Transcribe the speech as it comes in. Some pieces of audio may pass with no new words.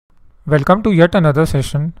Welcome to yet another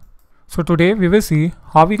session. So today we will see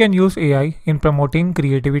how we can use AI in promoting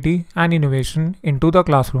creativity and innovation into the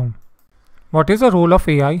classroom. What is the role of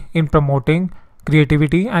AI in promoting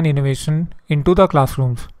creativity and innovation into the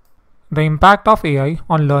classrooms? The impact of AI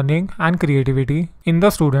on learning and creativity in the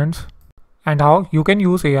students, and how you can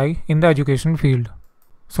use AI in the education field.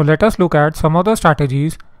 So let us look at some of the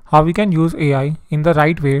strategies how we can use AI in the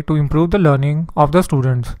right way to improve the learning of the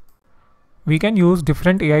students. We can use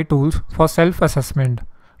different AI tools for self-assessment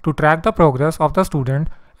to track the progress of the student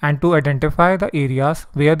and to identify the areas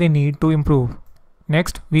where they need to improve.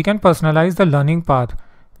 Next, we can personalize the learning path.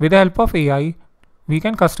 With the help of AI, we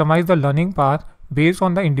can customize the learning path based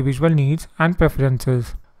on the individual needs and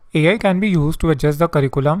preferences. AI can be used to adjust the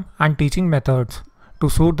curriculum and teaching methods to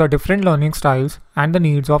suit the different learning styles and the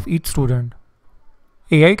needs of each student.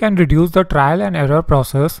 AI can reduce the trial and error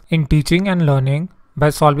process in teaching and learning by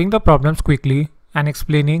solving the problems quickly and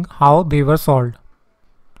explaining how they were solved.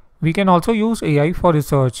 We can also use AI for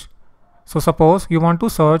research. So suppose you want to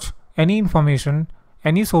search any information,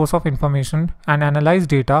 any source of information and analyze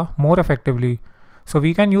data more effectively. So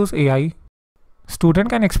we can use AI. Student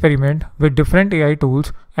can experiment with different AI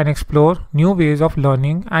tools and explore new ways of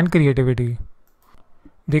learning and creativity.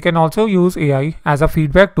 They can also use AI as a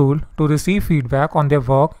feedback tool to receive feedback on their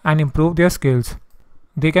work and improve their skills.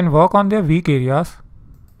 They can work on their weak areas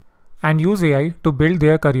and use AI to build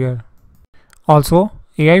their career. Also,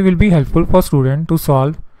 AI will be helpful for students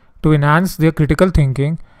to enhance their critical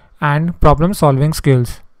thinking and problem-solving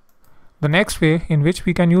skills. The next way in which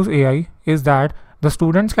we can use AI is that the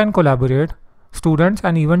students can collaborate. Students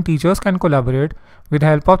and even teachers can collaborate with the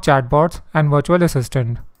help of chatbots and virtual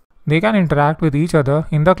assistants. They can interact with each other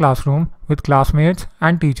in the classroom with classmates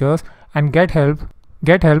and teachers and get help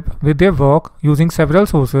with their work using several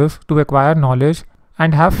sources to acquire knowledge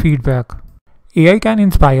and have feedback. AI can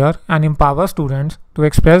inspire and empower students to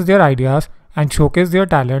express their ideas and showcase their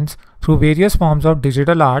talents through various forms of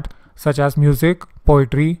digital art such as music,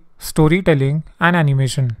 poetry, storytelling, and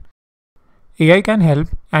animation. AI can help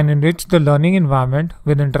and enrich the learning environment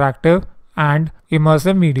with interactive and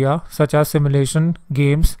immersive media such as simulation,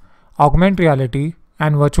 games, augmented reality,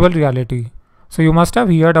 and virtual reality. So you must have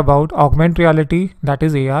heard about augmented reality, that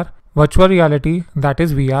is AR, virtual reality, that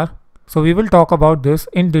is VR. So we will talk about this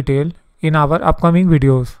in detail in our upcoming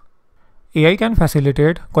videos. AI can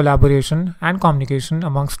facilitate collaboration and communication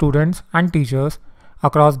among students and teachers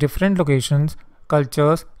across different locations,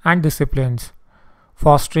 cultures, and disciplines,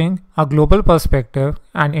 fostering a global perspective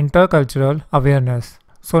and intercultural awareness.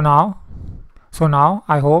 So now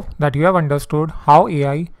I hope that you have understood how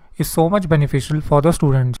AI is so much beneficial for the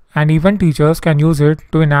students, and even teachers can use it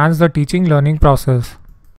to enhance the teaching learning process.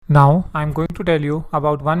 Now I am going to tell you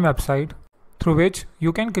about one website through which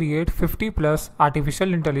you can create 50+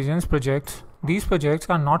 artificial intelligence projects. These projects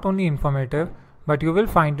are not only informative, but you will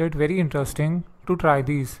find it very interesting to try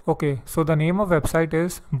these. Okay, so the name of website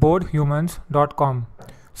is boredhumans.com.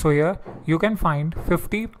 So here you can find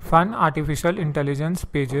 50 fun artificial intelligence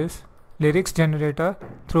pages, lyrics generator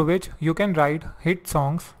through which you can write hit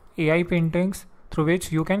songs, AI paintings through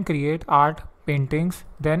which you can create art paintings,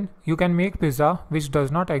 then you can make pizza which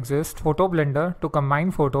does not exist, photo blender to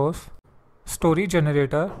combine photos, story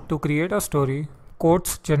generator to create a story,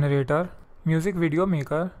 quotes generator, music video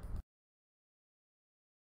maker,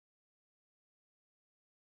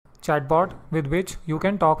 chatbot with which you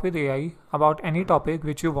can talk with AI about any topic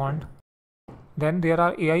which you want. Then there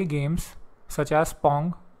are AI games such as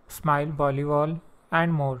Pong, Smile, Volleyball,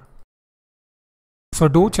 and more. So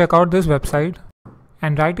do check out this website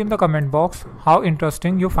and write in the comment box how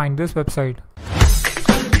interesting you find this website.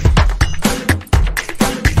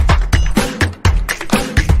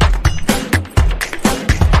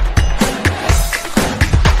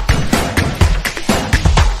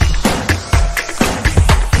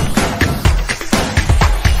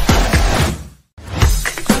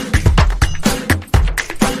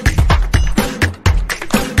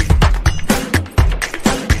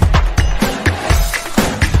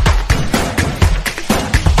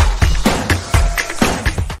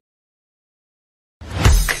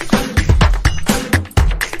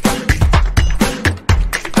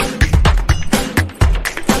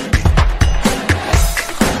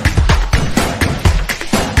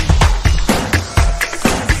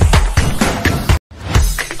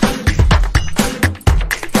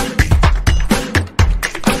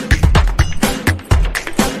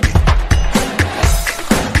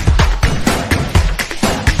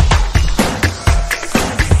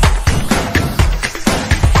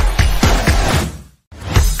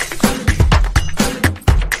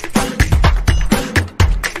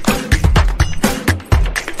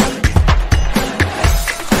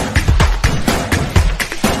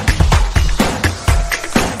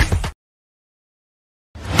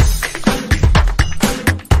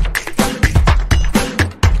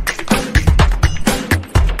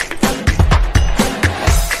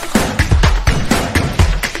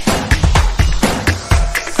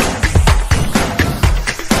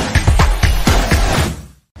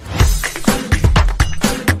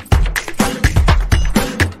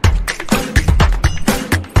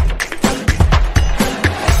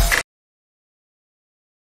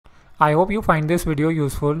 I hope you find this video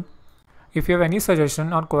useful. If you have any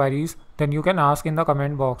suggestion or queries, then you can ask in the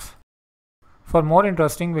comment box. For more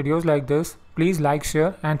interesting videos like this, please like,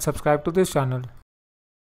 share and subscribe to this channel.